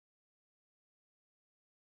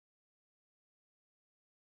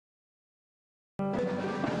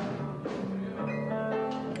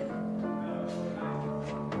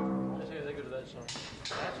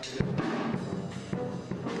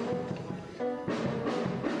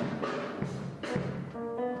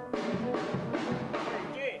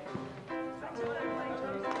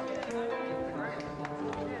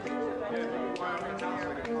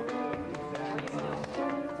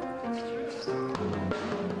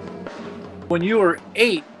When you were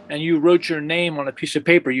 8 and you wrote your name on a piece of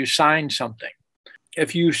paper, you signed something.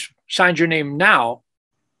 If you signed your name now,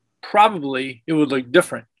 probably it would look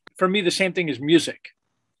different. For me, the same thing as music.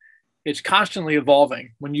 It's constantly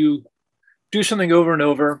evolving. When you do something over and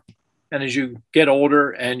over, and as you get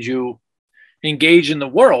older and you engage in the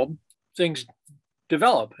world, things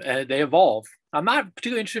develop, they evolve. I'm not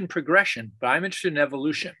particularly interested in progression, but I'm interested in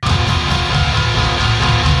evolution.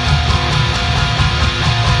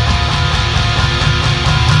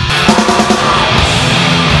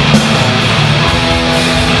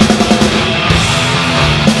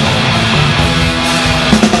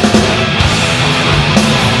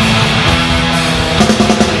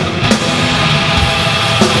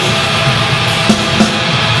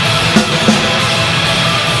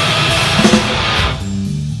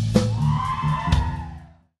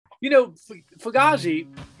 Fugazi,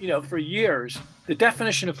 for years, the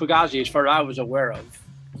definition of Fugazi, as far as I was aware of,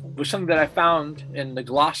 was something that I found in the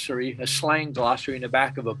glossary, a slang glossary in the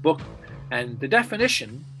back of a book. And the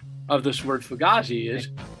definition of this word Fugazi is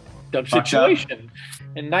dumb situation.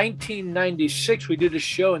 In 1996, we did a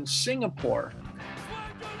show in Singapore.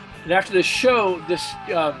 And after the show, this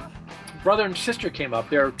brother and sister came up.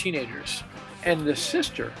 They were teenagers. And the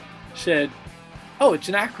sister said, "Oh, it's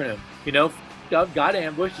an acronym, got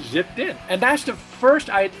ambushed, zipped in." And that's the first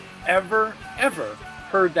I'd ever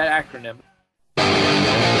heard that acronym.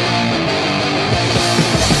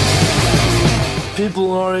 People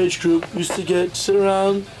in our age group used to sit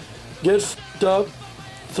around, get f***ed up,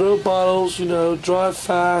 throw bottles, drive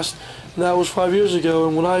fast. And that was 5 years ago.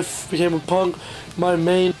 And when I became a punk, my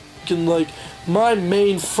main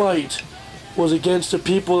fight was against the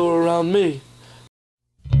people that were around me.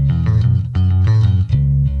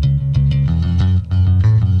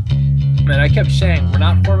 And I kept saying, we're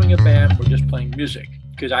not forming a band, we're just playing music,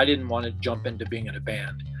 because I didn't want to jump into being in a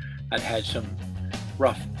band. I'd had some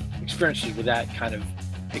rough experiences with that kind of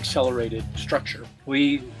accelerated structure.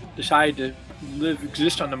 We decided to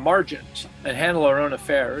exist on the margins and handle our own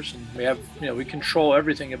affairs. And we control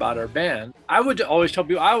everything about our band. I would always tell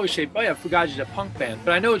people, I always say, "Oh yeah, Fugazi's a punk band,"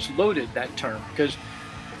 but I know it's loaded, that term, because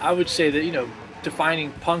I would say that,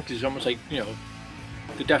 defining punk is almost like,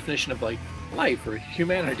 the definition of life or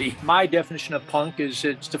humanity. My definition of punk is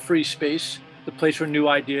it's the free space, the place where new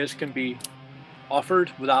ideas can be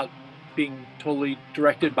offered without being totally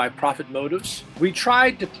directed by profit motives. We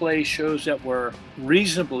tried to play shows that were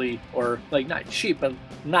reasonably, or not cheap, but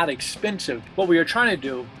not expensive. What we were trying to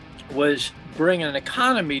do was bring an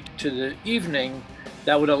economy to the evening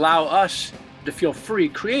that would allow us to feel free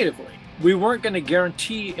creatively. We weren't going to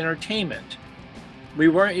guarantee entertainment. We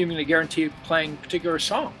weren't even going to guarantee playing particular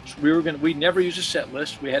songs. We never used a set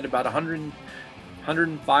list. We had about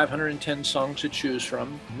 105, 110 songs to choose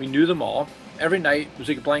from. We knew them all. Every night was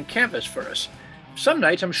like a blank canvas for us. Some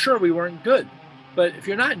nights, I'm sure we weren't good. But if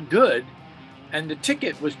you're not good, and the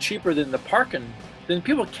ticket was cheaper than the parking, then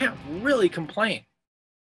people can't really complain.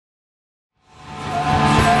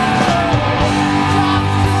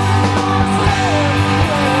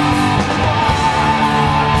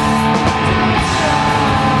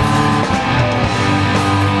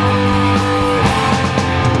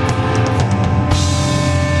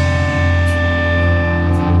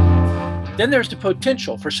 Then there's the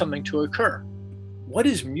potential for something to occur. What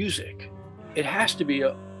is music? It has to be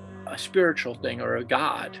a spiritual thing or a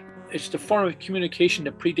god. It's the form of communication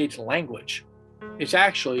that predates language. It's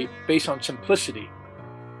actually based on simplicity.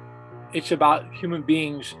 It's about human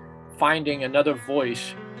beings finding another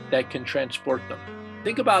voice that can transport them.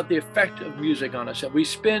 Think about the effect of music on us. That we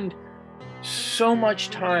spend so much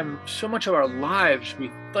time, so much of our lives, we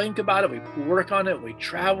think about it, we work on it, we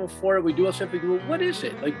travel for it, we do all stuff. We go, what is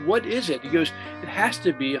it? What is it? He goes, it has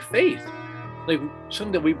to be a faith,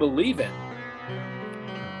 something that we believe in.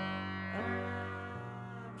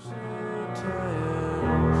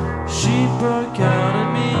 She broke out at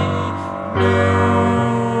me.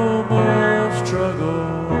 No more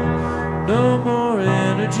struggle, no more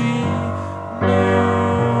energy,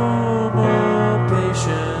 no more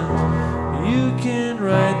patience. You can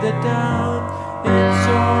write that down. It's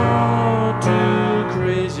all